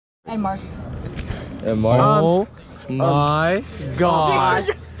And Mark. And Mark. Oh my God.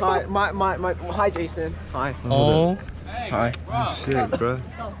 Hi, Jason. Hi. Oh. Hi. Oh, shit, bro.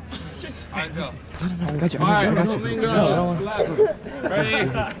 I got you. Ready?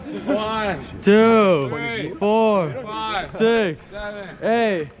 1, 2, 3, 4, 5, 6, 7,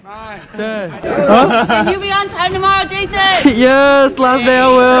 8, 9, 10. Can you be on time tomorrow, Jason? Yes, last day I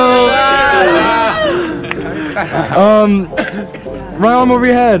will. Right arm over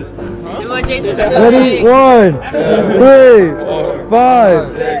your head. Ready? 1, 2, 3,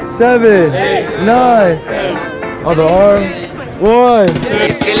 5, 7, 9. Other arm. 1.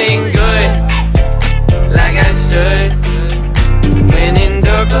 Feeling good, like I should. When in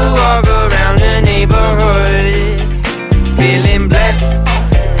dark, I walk around the neighborhood. Feeling blessed,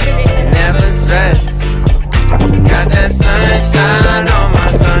 never stressed. Got that sunshine on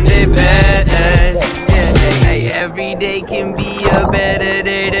my Sunday best. Hey, every day can be a better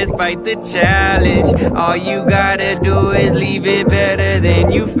day despite the challenge. All you gotta do is leave it better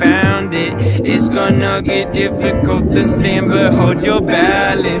than you found it. It's gonna get difficult to stand, but hold your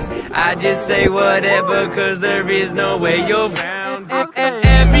balance. I just say whatever, cause there is no way you're round it.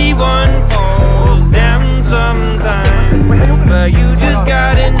 Everyone falls down sometime, but you just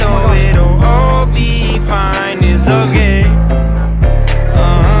gotta know it'll all be fine. It's okay.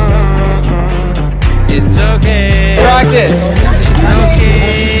 It's okay. Practice. It's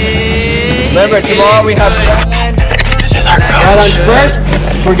okay. Remember, tomorrow we have This is our right on first.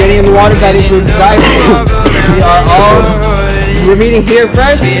 We're getting in the water. That includes diving. We're meeting here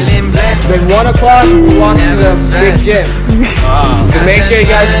first. Then 1 o'clock we walk to the big gym. So make sure you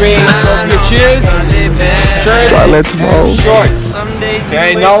guys bring both your shoes, shirts, shorts.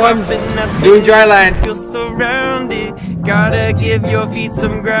 Okay, no one's doing dry land. Gotta give your feet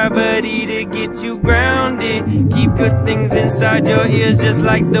some gravity to get you grounded. Keep good things inside your ears just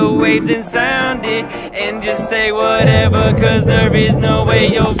like the waves and sound it. And just say whatever, cause there is no way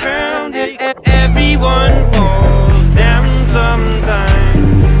you're grounded. Everyone falls down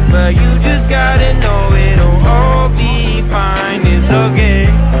sometime, but you just gotta know it'll all be fine. It's okay.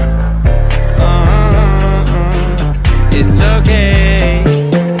 It's okay.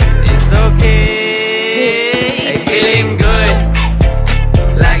 It's okay. Feeling good,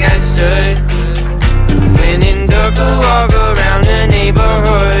 like I should. When in dark, I walk around the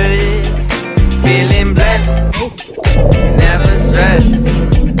neighborhood. Feeling blessed, never stressed.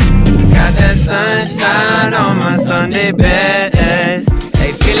 Got that sunshine on my Sunday best.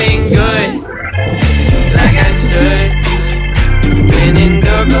 Hey, feeling good, like I should. When in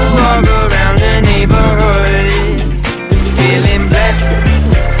dark, I walk around the neighborhood. Feeling blessed,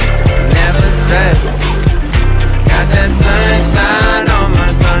 never stressed. Got that sunshine on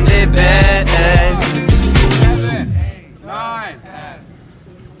my Sunday best. 7, 8, 9, 10.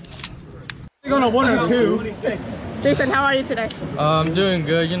 You're going to 1 or 2. Jason, how are you today? I'm doing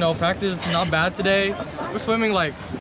good. You know, practice not bad today. We're swimming like